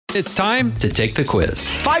It's time to take the quiz.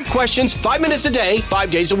 5 questions, 5 minutes a day,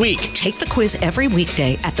 5 days a week. Take the quiz every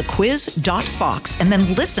weekday at thequiz.fox and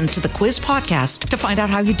then listen to the quiz podcast to find out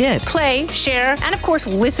how you did. Play, share, and of course,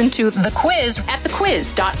 listen to The Quiz at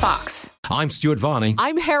thequiz.fox. I'm Stuart Varney.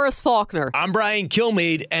 I'm Harris Faulkner. I'm Brian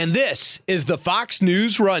Kilmeade, and this is the Fox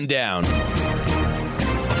News Rundown.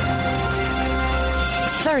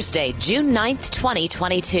 Thursday, June 9th,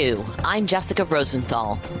 2022. I'm Jessica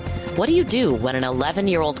Rosenthal. What do you do when an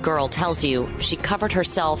 11-year-old girl tells you she covered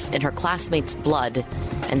herself in her classmates' blood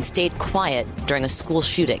and stayed quiet during a school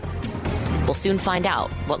shooting? We'll soon find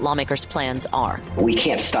out what lawmakers' plans are. We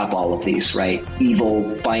can't stop all of these, right?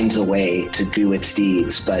 Evil finds a way to do its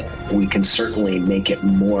deeds, but we can certainly make it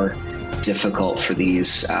more difficult for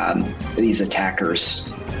these attackers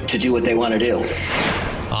to do what they want to do.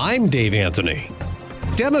 I'm Dave Anthony.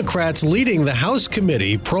 Democrats leading the House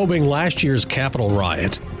committee probing last year's Capitol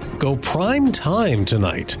riot go prime time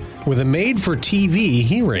tonight with a made-for-TV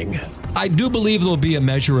hearing. I do believe there'll be a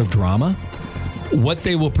measure of drama. What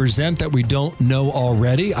they will present that we don't know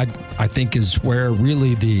already, I think is where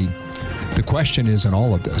really the question is in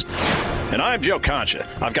all of this. And I'm Joe Concha.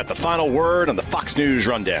 I've got the final word on the Fox News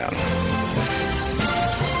Rundown.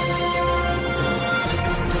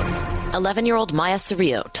 11-year-old Maya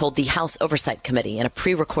Cerrillo told the House Oversight Committee in a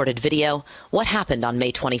pre-recorded video what happened on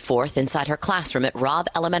May 24th inside her classroom at Robb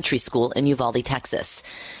Elementary School in Uvalde, Texas.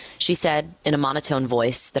 She said in a monotone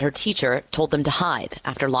voice that her teacher told them to hide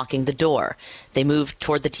after locking the door. They moved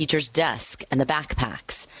toward the teacher's desk and the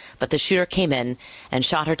backpacks, but the shooter came in and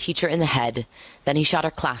shot her teacher in the head. Then he shot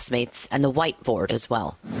her classmates and the whiteboard as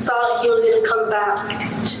well. Thought he was going to come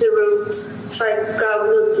back to the room, so I grabbed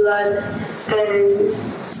the blood and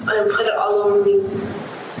put it all over me.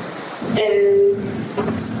 And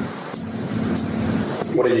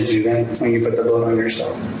what did you do then when you put the blood on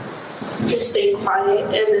yourself? Just stay quiet,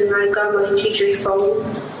 and then I got my teacher's phone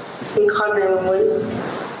and called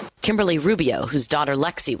 911. Kimberly Rubio, whose daughter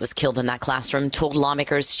Lexi was killed in that classroom, told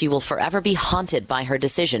lawmakers she will forever be haunted by her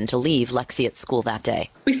decision to leave Lexi at school that day.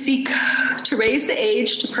 We seek to raise the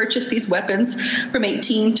age to purchase these weapons from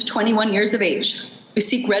 18 to 21 years of age. We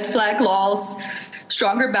seek red flag laws,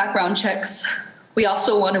 stronger background checks. We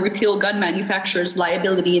also want to repeal gun manufacturers'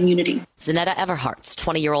 liability immunity. Zanetta Everhart's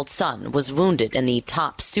 20-year-old son was wounded in the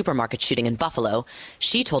Tops supermarket shooting in Buffalo.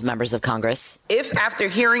 She told members of Congress, if after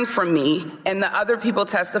hearing from me and the other people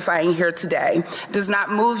testifying here today does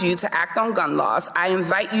not move you to act on gun laws, I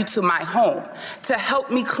invite you to my home to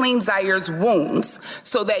help me clean Zaire's wounds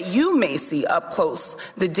so that you may see up close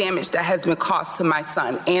the damage that has been caused to my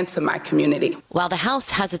son and to my community. While the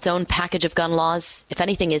House has its own package of gun laws, if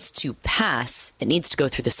anything is to pass, it needs to go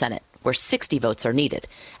through the Senate, where 60 votes are needed.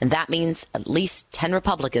 And that means at least 10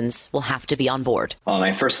 Republicans will have to be on board.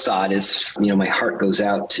 My first thought is, my heart goes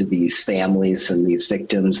out to these families and these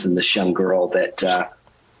victims and this young girl that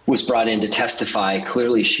was brought in to testify.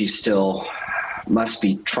 Clearly, she still must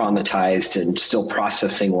be traumatized and still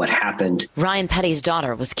processing what happened. Ryan Petty's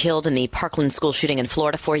daughter was killed in the Parkland school shooting in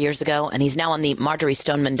Florida 4 years ago, and he's now on the Marjorie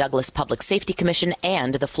Stoneman Douglas Public Safety Commission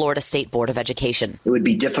and the Florida State Board of Education. It would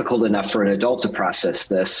be difficult enough for an adult to process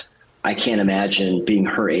this. I can't imagine being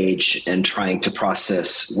her age and trying to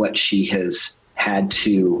process what she has had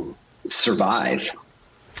to survive.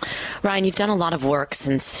 Ryan, you've done a lot of work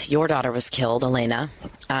since your daughter was killed, Elena,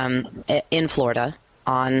 in Florida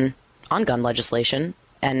on gun legislation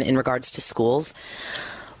and in regards to schools.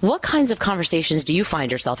 What kinds of conversations do you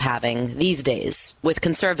find yourself having these days with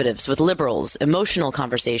conservatives, with liberals, emotional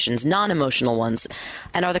conversations, non-emotional ones?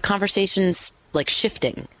 And are the conversations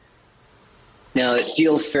shifting? Now, it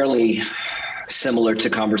feels fairly similar to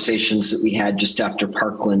conversations that we had just after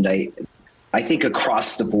Parkland. I think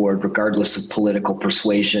across the board, regardless of political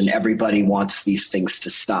persuasion, everybody wants these things to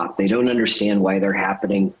stop. They don't understand why they're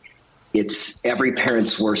happening. It's every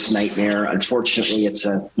parent's worst nightmare. Unfortunately, it's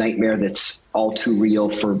a nightmare that's all too real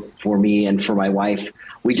for me and for my wife.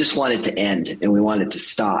 We just want it to end and we want it to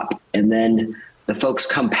stop. And then the folks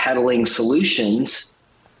come peddling solutions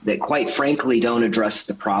that quite frankly don't address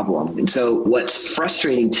the problem. And so what's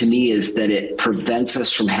frustrating to me is that it prevents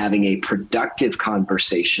us from having a productive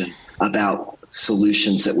conversation about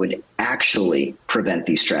solutions that would actually prevent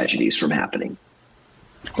these tragedies from happening.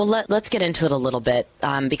 Well, let's get into it a little bit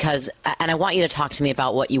because I want you to talk to me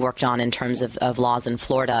about what you worked on in terms of laws in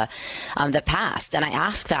Florida that passed. And I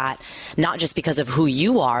ask that not just because of who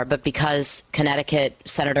you are, but because Connecticut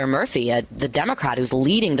Senator Murphy, the Democrat who's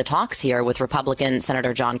leading the talks here with Republican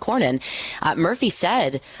Senator John Cornyn, Murphy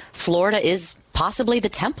said Florida is possibly the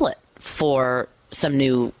template for some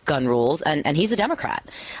new gun rules, and he's a Democrat.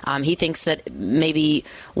 He thinks that maybe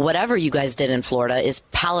whatever you guys did in Florida is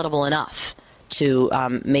palatable enough to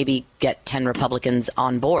maybe get 10 Republicans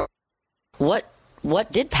on board.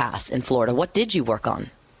 What did pass in Florida? What did you work on?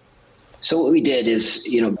 So what we did is,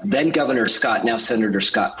 then Governor Scott, now Senator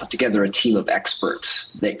Scott, put together a team of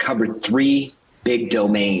experts that covered 3 big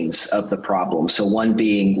domains of the problem. So one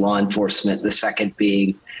being law enforcement, the second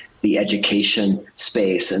being the education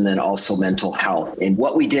space, and then also mental health. And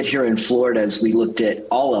what we did here in Florida is we looked at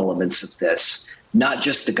all elements of this, not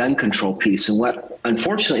just the gun control piece. And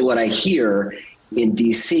unfortunately, what I hear in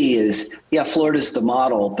DC is, Florida's the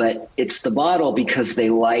model, but it's the model because they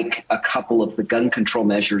like a couple of the gun control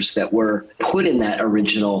measures that were put in that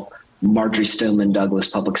original Marjorie Stoneman Douglas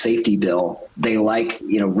public safety bill. They like,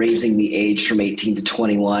 raising the age from 18 to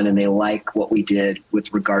 21, and they like what we did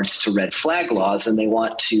with regards to red flag laws, and they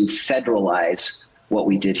want to federalize what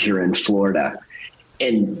we did here in Florida.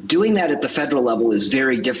 And doing that at the federal level is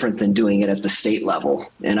very different than doing it at the state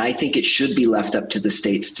level. And I think it should be left up to the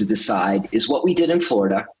states to decide, is what we did in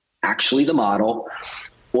Florida actually the model,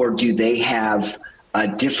 or do they have a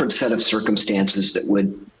different set of circumstances that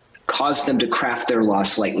would cause them to craft their law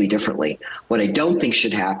slightly differently? What I don't think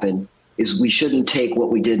should happen is we shouldn't take what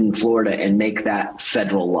we did in Florida and make that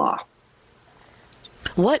federal law.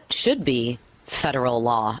 What should be federal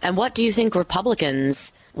law? And what do you think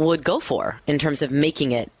Republicans would go for in terms of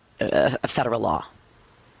making it a federal law?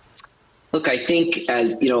 Look, I think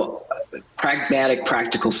as, pragmatic,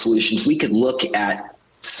 practical solutions, we could look at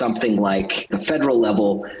something like the federal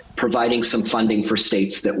level providing some funding for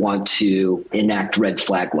states that want to enact red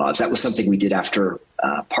flag laws. That was something we did after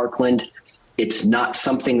Parkland. It's not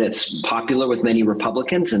something that's popular with many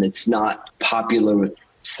Republicans, and it's not popular with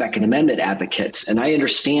Second Amendment advocates. And I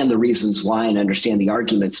understand the reasons why and understand the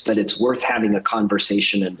arguments, but it's worth having a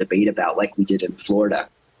conversation and debate about, like we did in Florida.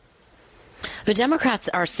 The Democrats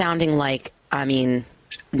are sounding like,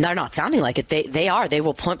 they're not sounding like it. They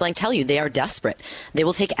will point blank tell you they are desperate. They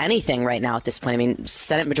will take anything right now at this point.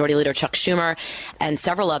 Senate Majority Leader Chuck Schumer and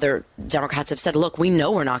several other Democrats have said, look, we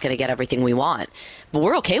know we're not going to get everything we want, but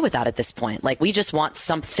we're okay with that at this point. Like, we just want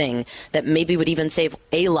something that maybe would even save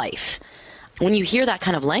a life. When you hear that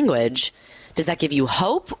kind of language, does that give you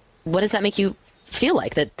hope? What does that make you feel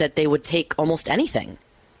like, that they would take almost anything?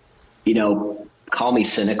 Call me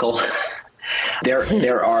cynical.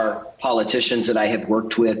 There are politicians that I have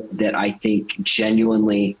worked with that I think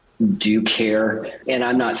genuinely do care. And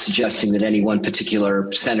I'm not suggesting that any one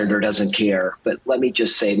particular senator doesn't care. But let me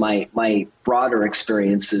just say my broader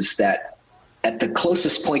experience is that at the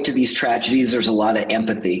closest point to these tragedies, there's a lot of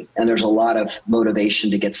empathy and there's a lot of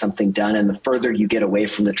motivation to get something done. And the further you get away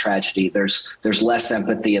from the tragedy, there's less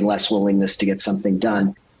empathy and less willingness to get something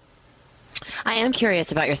done. I am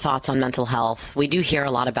curious about your thoughts on mental health. We do hear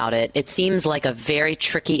a lot about it. It seems like a very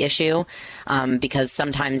tricky issue because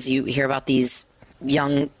sometimes you hear about these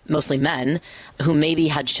young, mostly men, who maybe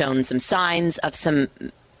had shown some signs of some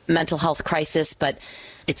mental health crisis, but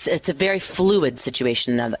it's a very fluid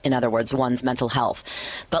situation, in other words, one's mental health.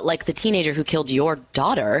 But like the teenager who killed your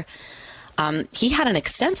daughter, he had an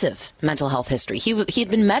extensive mental health history. He had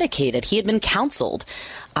been medicated. He had been counseled.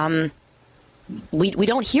 We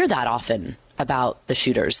don't hear that often about the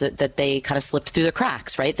shooters, that they kind of slipped through the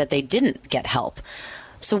cracks, right? That they didn't get help.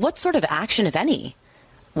 So what sort of action, if any,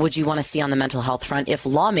 would you want to see on the mental health front if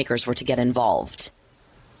lawmakers were to get involved?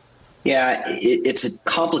 Yeah, it's a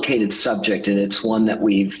complicated subject, and it's one that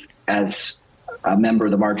we've, as a member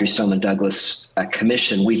of the Marjorie Stoneman Douglas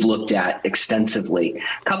Commission, we've looked at extensively.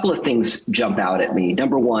 A couple of things jump out at me.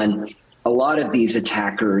 Number one, a lot of these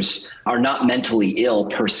attackers are not mentally ill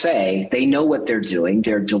per se. They know what they're doing.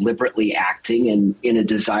 They're deliberately acting in a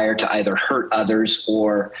desire to either hurt others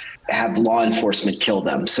or have law enforcement kill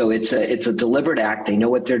them. So it's a deliberate act. They know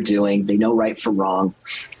what they're doing. They know right from wrong,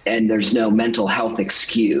 and there's no mental health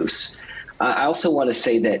excuse. I also want to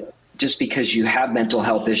say that just because you have mental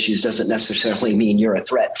health issues doesn't necessarily mean you're a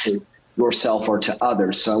threat to yourself or to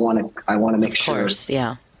others. So I want to make sure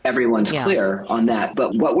everyone's clear on that.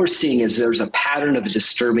 But what we're seeing is there's a pattern of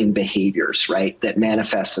disturbing behaviors, right, that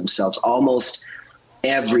manifest themselves almost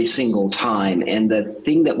every single time. And the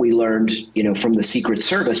thing that we learned, from the Secret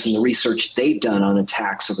Service and the research they've done on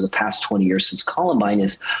attacks over the past 20 years since Columbine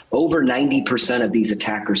is over 90% of these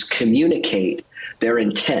attackers communicate their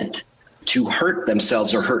intent to hurt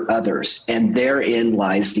themselves or hurt others. And therein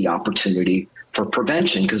lies the opportunity for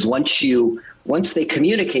prevention, because once they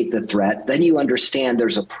communicate the threat, then you understand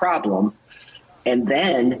there's a problem, and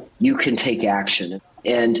then you can take action.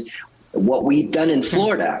 And what we've done in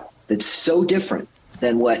Florida that's so different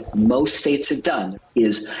than what most states have done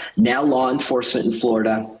is now law enforcement in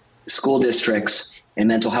Florida, school districts, and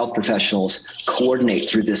mental health professionals coordinate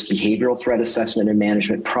through this behavioral threat assessment and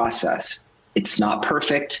management process. It's not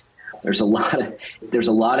perfect. There's a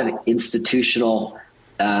lot of institutional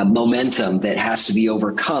momentum that has to be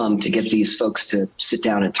overcome to get these folks to sit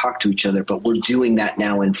down and talk to each other. But we're doing that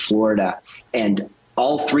now in Florida, and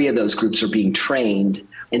all three of those groups are being trained.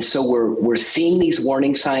 And so we're seeing these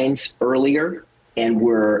warning signs earlier, and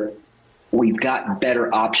we've got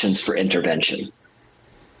better options for intervention.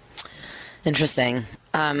 Interesting.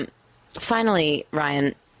 Finally,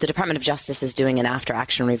 Ryan, the Department of Justice is doing an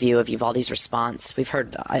after-action review of Uvalde's response. We've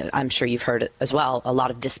heard, I'm sure you've heard as well, a lot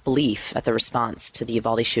of disbelief at the response to the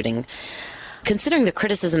Uvalde shooting. Considering the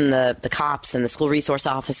criticism the cops and the school resource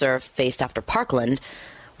officer faced after Parkland,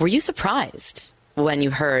 were you surprised when you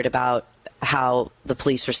heard about how the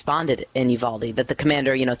police responded in Uvalde, that the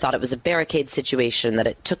commander, thought it was a barricade situation, that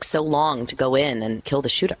it took so long to go in and kill the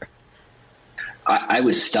shooter? I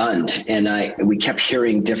was stunned, and we kept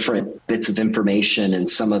hearing different bits of information, and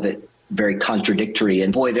some of it very contradictory.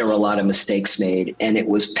 And boy, there were a lot of mistakes made, and it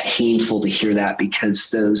was painful to hear that,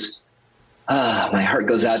 because my heart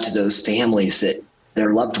goes out to those families that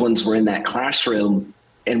their loved ones were in that classroom,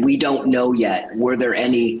 and we don't know yet. Were there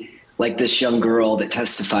any, like this young girl that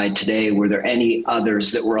testified today, were there any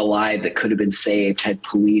others that were alive that could have been saved had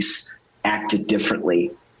police acted differently?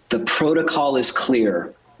 The protocol is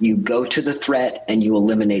clear. You go to the threat and you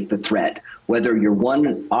eliminate the threat. Whether you're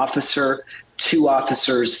one officer, two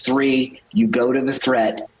officers, three, you go to the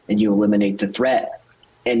threat and you eliminate the threat.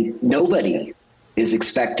 And nobody is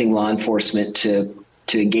expecting law enforcement to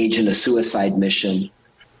engage in a suicide mission.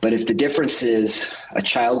 But if the difference is a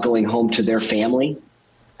child going home to their family,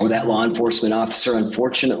 or that law enforcement officer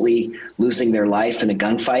unfortunately losing their life in a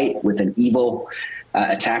gunfight with an evil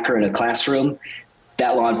attacker in a classroom,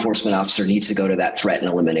 that law enforcement officer needs to go to that threat and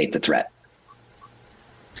eliminate the threat.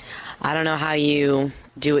 I don't know how you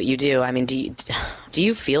do what you do. I mean, do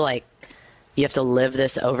you feel like you have to live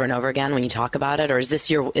this over and over again when you talk about it? Or is this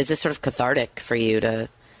sort of cathartic for you to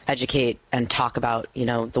educate and talk about,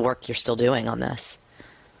 the work you're still doing on this?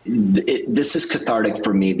 This is cathartic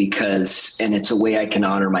for me and it's a way I can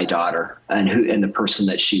honor my daughter and the person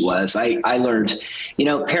that she was. I learned,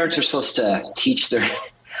 parents are supposed to teach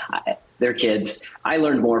their kids. I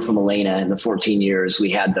learned more from Elena in the 14 years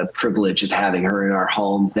we had the privilege of having her in our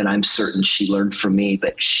home than I'm certain she learned from me.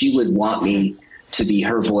 But she would want me to be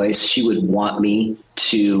her voice. She would want me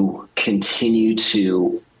to continue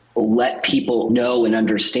to let people know and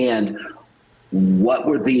understand what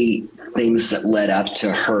were the things that led up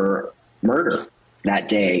to her murder that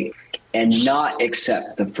day, and not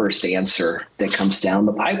accept the first answer that comes down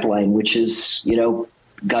the pipeline, which is,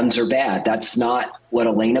 guns are bad. That's not what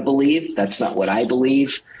Elena believed. That's not what I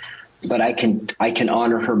believe. But I can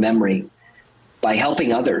honor her memory by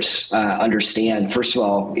helping others understand. First of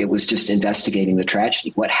all, it was just investigating the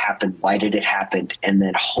tragedy. What happened? Why did it happen? And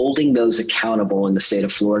then holding those accountable in the state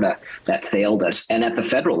of Florida that failed us, and at the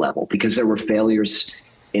federal level, because there were failures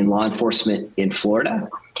in law enforcement in Florida,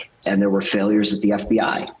 and there were failures at the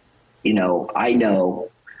FBI. I know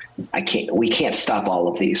we can't stop all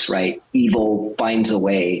of these, right? Evil finds a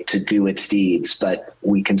way to do its deeds, but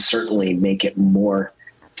we can certainly make it more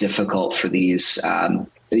difficult for these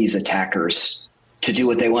attackers to do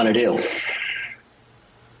what they want to do.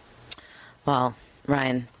 Well,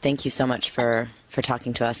 Ryan, thank you so much for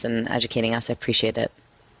talking to us and educating us. I appreciate it.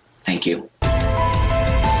 Thank you.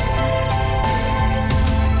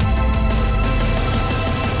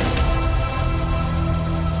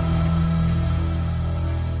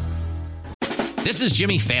 This is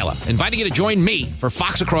Jimmy Fallon, inviting you to join me for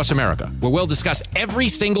Fox Across America, where we'll discuss every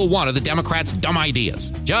single one of the Democrats' dumb ideas.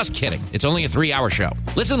 Just kidding. It's only a 3-hour show.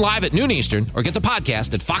 Listen live at noon Eastern or get the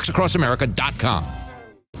podcast at foxacrossamerica.com.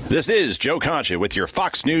 This is Joe Concha with your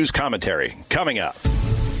Fox News commentary. Coming up.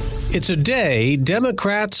 It's a day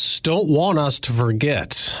Democrats don't want us to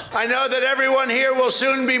forget. I know that everyone here will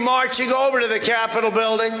soon be marching over to the Capitol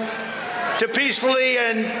building to peacefully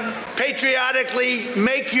and patriotically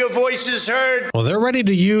make your voices heard. Well, they're ready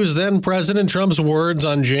to use then President Trump's words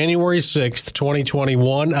on January 6th,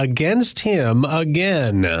 2021 against him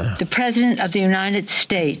again. The President of the United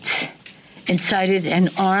States incited an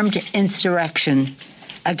armed insurrection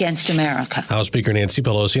against America. House Speaker Nancy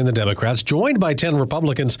Pelosi and the Democrats, joined by 10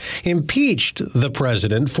 Republicans, impeached the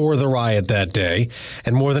president for the riot that day.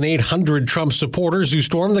 And more than 800 Trump supporters who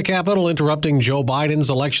stormed the Capitol interrupting Joe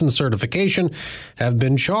Biden's election certification have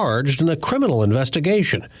been charged in a criminal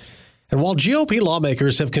investigation. And while GOP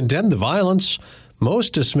lawmakers have condemned the violence,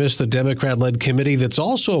 Most dismiss the Democrat-led committee that's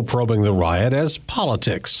also probing the riot as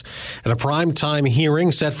politics. At a primetime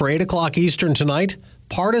hearing set for 8 o'clock Eastern tonight,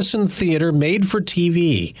 partisan theater made for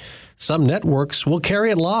TV. Some networks will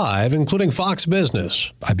carry it live, including Fox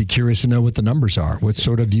Business. I'd be curious to know what the numbers are. What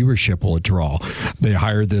sort of viewership will it draw? They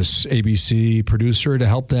hired this ABC producer to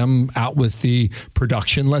help them out with the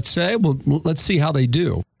production, let's say. Well, let's see how they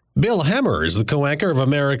do. Bill Hemmer is the co-anchor of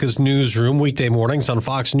America's Newsroom weekday mornings on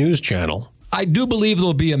Fox News Channel. I do believe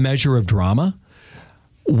there'll be a measure of drama.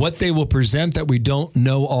 What they will present that we don't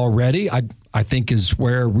know already, I think is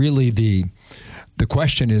where really the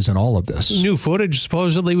question is in all of this. New footage,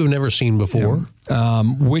 supposedly, we've never seen before. Yeah.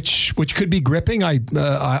 Which could be gripping.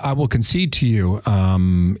 I will concede to you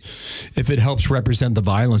if it helps represent the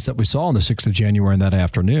violence that we saw on the 6th of January in that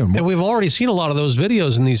afternoon. And we've already seen a lot of those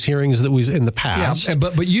videos in these hearings that we've in the past. Yeah,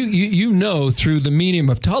 but you know through the medium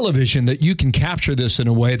of television that you can capture this in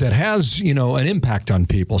a way that has an impact on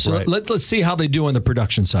people. So right. let's see how they do on the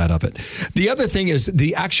production side of it. The other thing is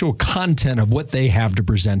the actual content of what they have to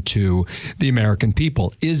present to the American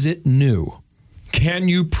people. Is it new? Can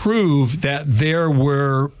you prove that there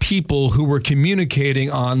were people who were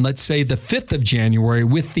communicating on, let's say, the 5th of January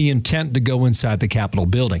with the intent to go inside the Capitol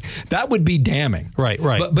building? That would be damning. Right.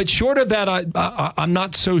 But short of that, I'm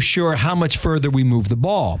not so sure how much further we move the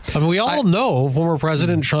ball. I mean, we all know former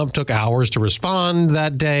President Trump took hours to respond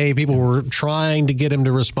that day. People were trying to get him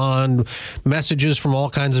to respond. Messages from all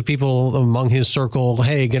kinds of people among his circle,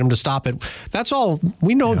 hey, get him to stop it. That's all.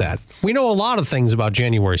 We know that. We know a lot of things about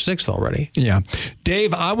January 6th already. Yeah.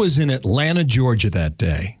 Dave, I was in Atlanta, Georgia that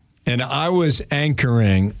day, and I was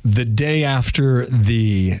anchoring the day after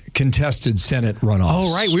the contested Senate runoffs.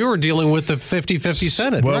 Oh, right. We were dealing with the 50-50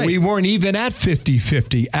 Senate. Well, right. We weren't even at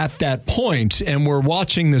 50-50 at that point, and we're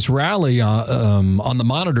watching this rally on the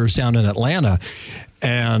monitors down in Atlanta,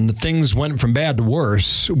 and things went from bad to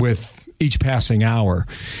worse with each passing hour.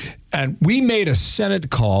 And we made a Senate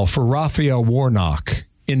call for Raphael Warnock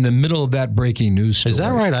in the middle of that breaking news story. Is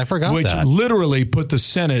that right? I forgot which that. Which literally put the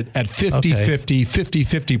Senate at 50-50,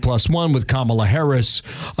 50-50 plus one with Kamala Harris,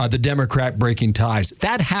 the Democrat breaking ties.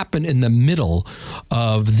 That happened in the middle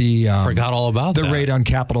of the forgot all about the raid on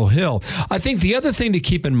Capitol Hill. I think the other thing to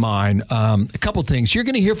keep in mind, a couple things. You're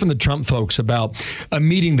going to hear from the Trump folks about a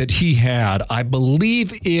meeting that he had. I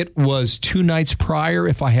believe it was 2 nights prior,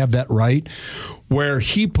 if I have that right, where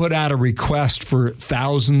he put out a request for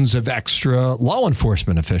thousands of extra law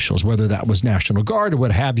enforcement officials, whether that was National Guard or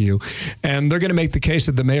what have you. And they're going to make the case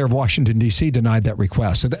that the mayor of Washington, D.C. denied that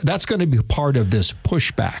request. So that's going to be part of this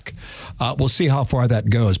pushback. We'll see how far that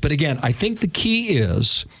goes. But again, I think the key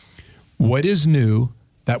is what is new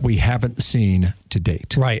that we haven't seen to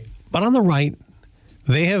date. Right. But on the right,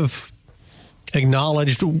 they have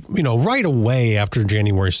acknowledged, right away after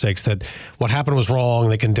January 6th that what happened was wrong.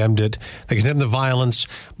 They condemned it. They condemned the violence.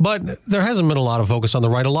 But there hasn't been a lot of focus on the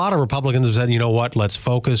right. A lot of Republicans have said, you know what, let's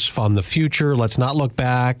focus on the future. Let's not look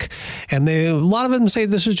back. And a lot of them say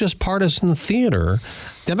this is just partisan theater.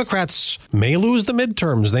 Democrats may lose the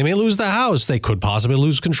midterms. They may lose the House. They could possibly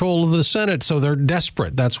lose control of the Senate. So they're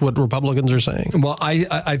desperate. That's what Republicans are saying. Well,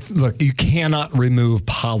 I look, you cannot remove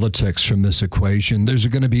politics from this equation. There's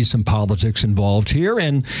going to be some politics involved here.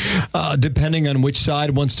 And depending on which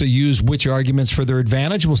side wants to use which arguments for their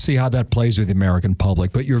advantage, we'll see how that plays with the American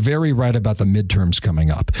public. But you're very right about the midterms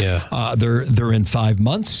coming up. Yeah. They're in 5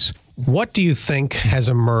 months. What do you think has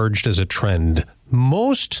emerged as a trend?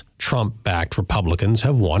 Most Trump-backed Republicans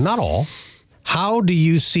have won, not all. How do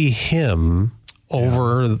you see him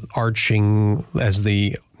overarching as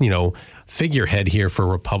the, figurehead here for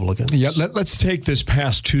Republicans? Yeah, let's take this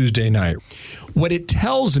past Tuesday night. What it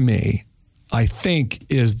tells me, I think,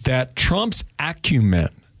 is that Trump's acumen,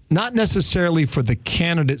 not necessarily for the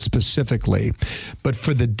candidate specifically, but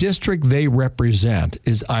for the district they represent,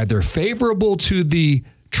 is either favorable to the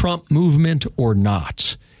Trump movement or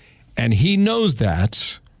not. And he knows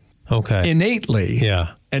that innately,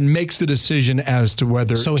 and makes the decision as to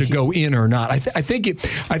whether to go in or not. I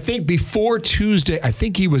think before Tuesday, I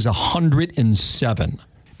think he was 107,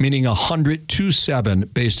 meaning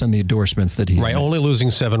 100-7 based on the endorsements that he made. Only losing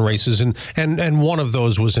 7 races, and one of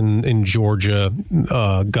those was in Georgia.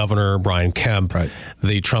 Governor Brian Kemp,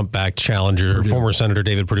 the Trump-backed challenger, former Senator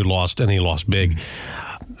David Perdue lost, and he lost big.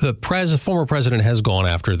 The former president has gone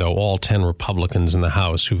after, though, all 10 Republicans in the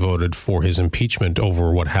House who voted for his impeachment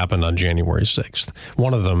over what happened on January 6th.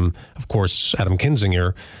 One of them, of course, Adam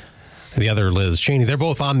Kinzinger, the other Liz Cheney. They're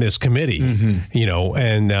both on this committee, and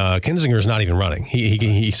Kinzinger's not even running.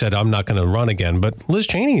 He said, I'm not going to run again. But Liz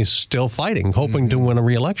Cheney's still fighting, hoping to win a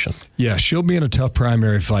re-election. Yeah, she'll be in a tough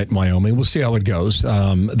primary fight in Wyoming. We'll see how it goes.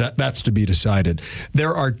 That's to be decided.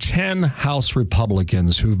 There are 10 House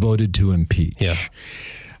Republicans who voted to impeach. Yeah.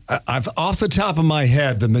 I've off the top of my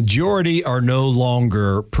head, the majority are no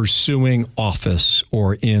longer pursuing office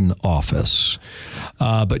or in office.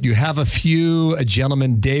 But you have a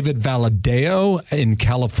gentleman, David Valadao in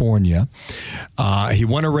California. He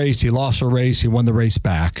won a race. He lost a race. He won the race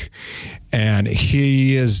back. And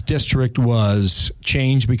his district was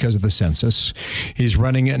changed because of the census. He's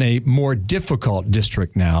running in a more difficult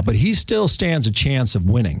district now, but he still stands a chance of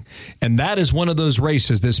winning. And that is one of those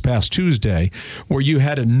races this past Tuesday where you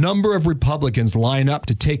had a number of Republicans line up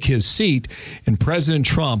to take his seat, and President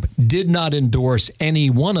Trump did not endorse any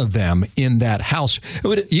one of them in that House.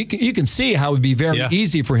 You can see how it would be very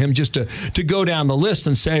easy for him just to go down the list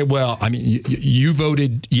and say, well, I mean, you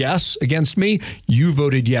voted yes against me, you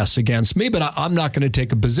voted yes against me, but I'm not going to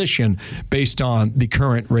take a position based on the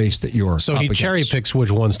current race that you're So up he against. cherry picks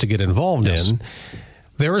which ones to get involved in.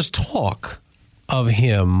 There is talk of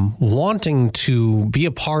him wanting to be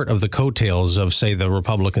a part of the coattails of, say, the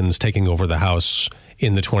Republicans taking over the House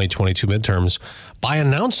in the 2022 midterms by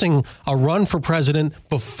announcing a run for president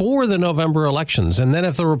before the November elections. And then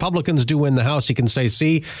if the Republicans do win the House, he can say,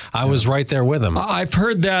 see, I was right there with him. I've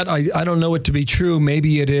heard that. I don't know it to be true.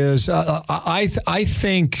 Maybe it is. I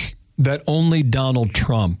think that only Donald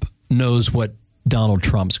Trump knows what Donald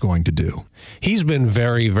Trump's going to do. He's been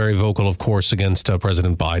very, very vocal, of course, against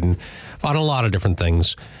President Biden on a lot of different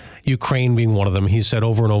things. Ukraine being one of them. He said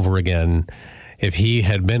over and over again, if he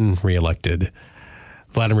had been reelected,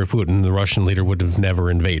 Vladimir Putin, the Russian leader, would have never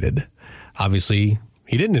invaded. Obviously,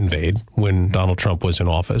 he didn't invade when Donald Trump was in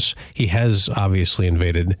office. He has obviously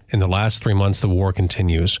invaded. In the last 3 months, the war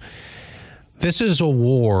continues. This is a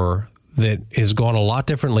war that has gone a lot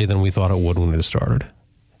differently than we thought it would when it started.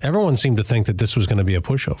 Everyone seemed to think that this was going to be a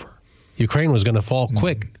pushover. Ukraine was going to fall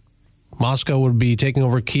quick. Moscow would be taking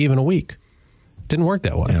over Kyiv in a week. Didn't work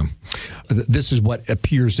that way. Yeah. This is what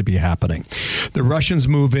appears to be happening. The Russians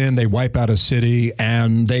move in, they wipe out a city,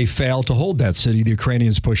 and they fail to hold that city. The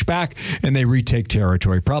Ukrainians push back, and they retake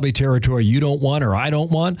territory. Probably territory you don't want or I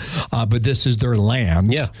don't want, but this is their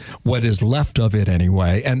land, what is left of it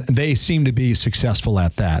anyway, and they seem to be successful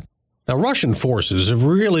at that. Now, Russian forces have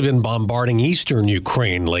really been bombarding eastern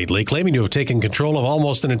Ukraine lately, claiming to have taken control of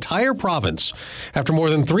almost an entire province after more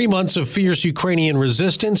than 3 months of fierce Ukrainian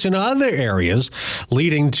resistance in other areas,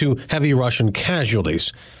 leading to heavy Russian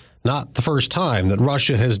casualties. Not the first time that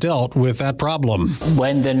Russia has dealt with that problem.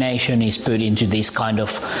 When the nation is put into this kind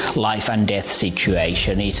of life and death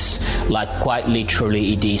situation, it's like quite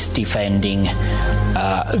literally it is defending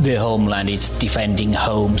the homeland, it's defending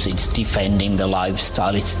homes, it's defending the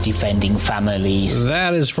lifestyle, it's defending families.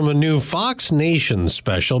 That is from a new Fox Nation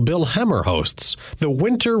special Bill Hemmer hosts, The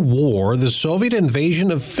Winter War, the Soviet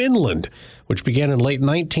invasion of Finland, which began in late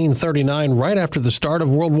 1939, right after the start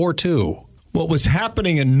of World War II. What was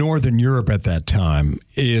happening in Northern Europe at that time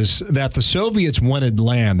is that the Soviets wanted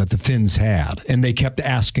land that the Finns had, and they kept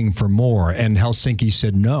asking for more, and Helsinki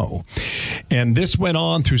said no. And this went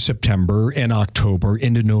on through September and October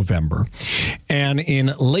into November. And in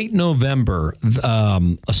late November,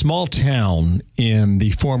 a small town in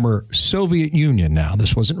the former Soviet Union now,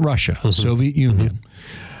 this wasn't Russia, Soviet Union,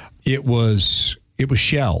 it was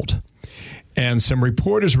shelled. And some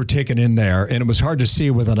reporters were taken in there, and it was hard to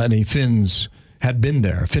see whether any Finns had been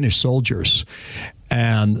there, Finnish soldiers.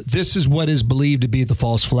 And this is what is believed to be the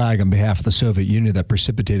false flag on behalf of the Soviet Union that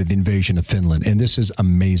precipitated the invasion of Finland. And this is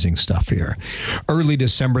amazing stuff here. Early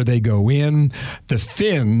December, they go in. The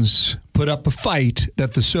Finns put up a fight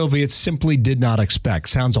that the Soviets simply did not expect.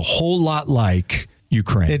 Sounds a whole lot like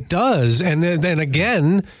Ukraine. It does. And then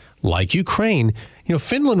again, like Ukraine,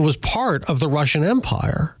 Finland was part of the Russian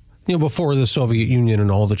Empire. Before the Soviet Union and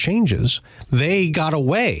all the changes, they got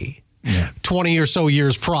away 20 or so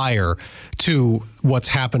years prior to what's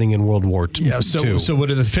happening in World War II. So what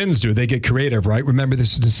do the Finns do? They get creative, right? Remember,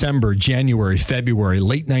 this is December, January, February,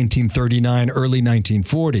 late 1939, early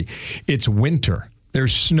 1940. It's winter.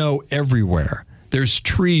 There's snow everywhere. There's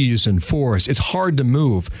trees and forests. It's hard to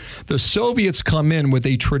move. The Soviets come in with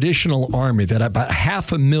a traditional army that had about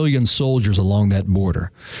 500,000 soldiers along that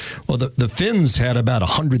border. Well, the Finns had about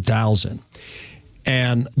 100,000.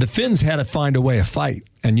 And the Finns had to find a way to fight.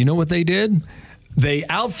 And you know what they did? They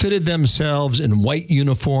outfitted themselves in white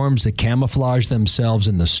uniforms that camouflage themselves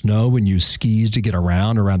in the snow and use skis to get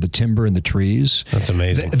around the timber and the trees. That's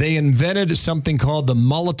amazing. They invented something called the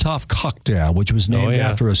Molotov cocktail, which was named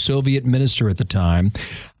after a Soviet minister at the time.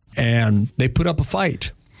 And they put up a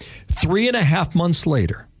fight. 3.5 months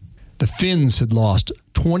later, the Finns had lost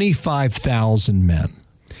 25,000 men,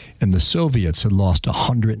 and the Soviets had lost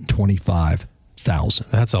 125,000.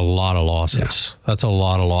 That's a lot of losses. Yeah. That's a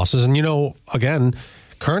lot of losses. And, again,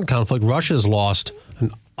 current conflict, Russia's lost an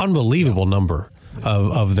unbelievable number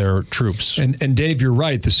of their troops. And Dave, you're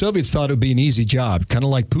right. The Soviets thought it would be an easy job, kind of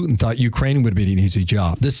like Putin thought Ukraine would be an easy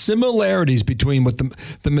job. The similarities between what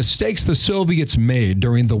the mistakes the Soviets made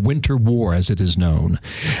during the Winter War, as it is known,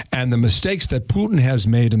 and the mistakes that Putin has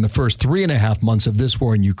made in the first 3.5 months of this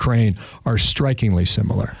war in Ukraine are strikingly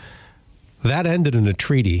similar. That ended in a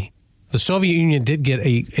treaty. The Soviet Union did get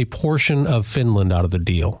a portion of Finland out of the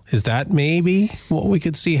deal. Is that maybe what we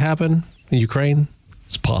could see happen in Ukraine?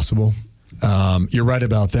 It's possible. You're right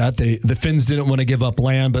about that. The Finns didn't want to give up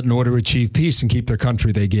land, but in order to achieve peace and keep their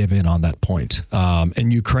country, they gave in on that point.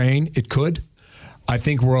 In Ukraine, it could. I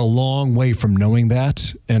think we're a long way from knowing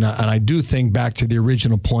that. And I do think back to the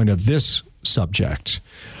original point of this subject.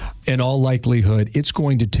 In all likelihood, it's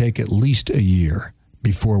going to take at least a year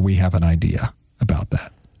before we have an idea about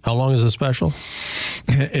that. How long is the special?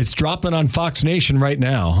 It's dropping on Fox Nation right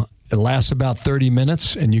now. It lasts about 30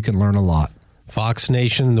 minutes, and you can learn a lot. Fox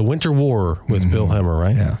Nation, The Winter War with Bill Hemmer,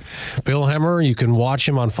 right? Yeah. Bill Hemmer, you can watch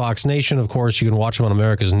him on Fox Nation. Of course, you can watch him on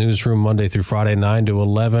America's Newsroom Monday through Friday, 9 to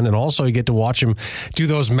 11. And also you get to watch him do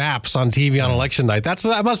those maps on TV on election night. That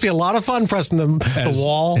must be a lot of fun pressing the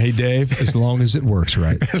wall. Hey, Dave, as long as it works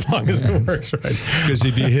right. As long as it works right. Because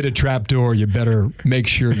if you hit a trap door, you better make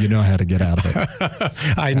sure you know how to get out of it.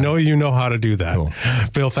 I know you know how to do that. Cool.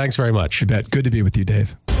 Bill, thanks very much. You bet. Good to be with you,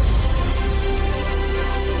 Dave.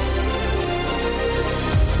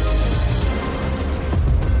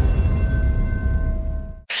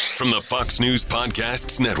 From the Fox News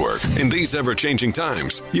Podcasts Network. In these ever-changing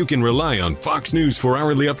times, you can rely on Fox News for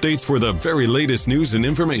hourly updates for the very latest news and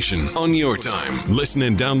information on your time. Listen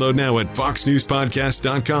and download now at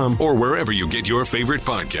foxnewspodcast.com or wherever you get your favorite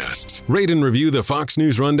podcasts. Rate and review the Fox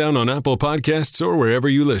News Rundown on Apple Podcasts or wherever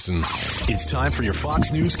you listen. It's time for your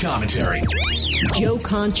Fox News commentary. Joe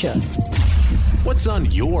Concha. What's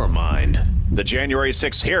on your mind? The January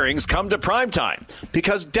 6th hearings come to primetime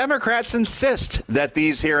because Democrats insist that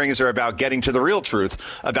these hearings are about getting to the real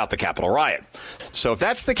truth about the Capitol riot. So if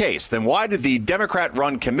that's the case, then why did the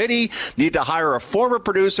Democrat-run committee need to hire a former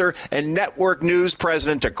producer and network news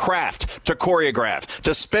president to craft, to choreograph,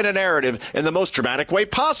 to spin a narrative in the most dramatic way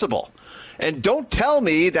possible? And don't tell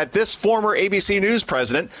me that this former ABC News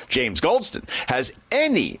president, James Goldston, has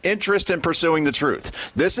any interest in pursuing the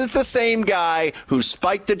truth. This is the same guy who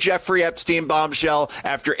spiked the Jeffrey Epstein bombshell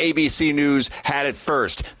after ABC News had it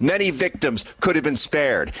first. Many victims could have been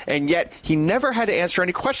spared, and yet he never had to answer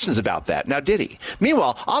any questions about that. Now, did he?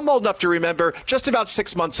 Meanwhile, I'm old enough to remember just about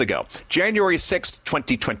 6 months ago, January 6th,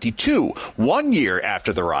 2022, 1 year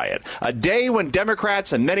after the riot, a day when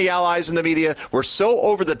Democrats and many allies in the media were so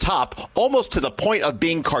over the top, almost to the point of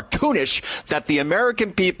being cartoonish, that the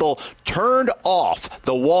American people turned off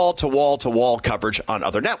the wall-to-wall-to-wall coverage on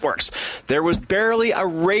other networks. There was barely a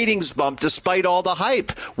ratings bump despite all the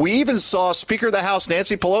hype. We even saw Speaker of the House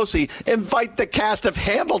Nancy Pelosi invite the cast of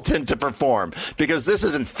Hamilton to perform, because this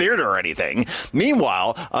isn't theater or anything.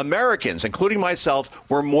 Meanwhile, Americans, including myself,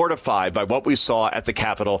 were mortified by what we saw at the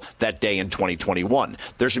Capitol that day in 2021.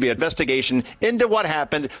 There should be an investigation into what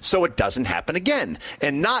happened so it doesn't happen again,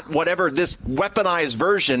 and not whatever this weaponized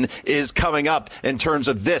version is coming up in terms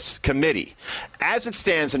of this committee. As it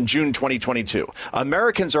stands in June 2022,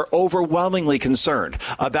 Americans are overwhelmingly concerned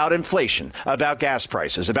about inflation, about gas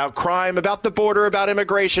prices, about crime, about the border, about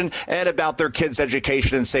immigration, and about their kids'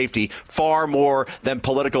 education and safety, far more than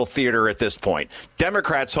political theater at this point.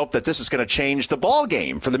 Democrats hope that this is going to change the ball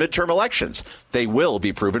game for the midterm elections. They will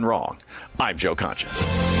be proven wrong. I'm Joe Concha.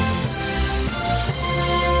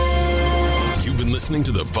 You've been listening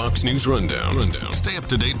to the Fox News Rundown. Stay up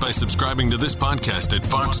to date by subscribing to this podcast at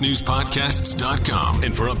foxnewspodcasts.com.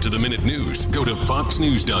 And for up-to-the-minute news, go to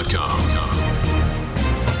foxnews.com.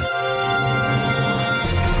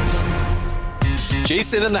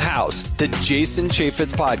 Jason in the House, the Jason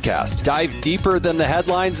Chaffetz podcast. Dive deeper than the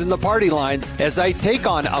headlines and the party lines as I take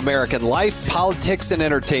on American life, politics, and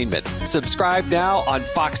entertainment. Subscribe now on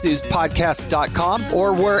foxnewspodcast.com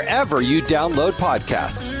or wherever you download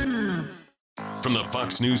podcasts. from the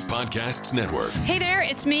Fox News Podcasts Network. Hey there,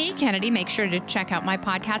 it's me, Kennedy. Make sure to check out my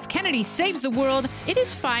podcast, Kennedy Saves the World. It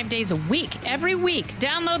is 5 days a week, every week.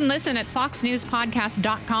 Download and listen at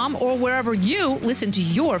foxnewspodcast.com or wherever you listen to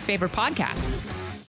your favorite podcast.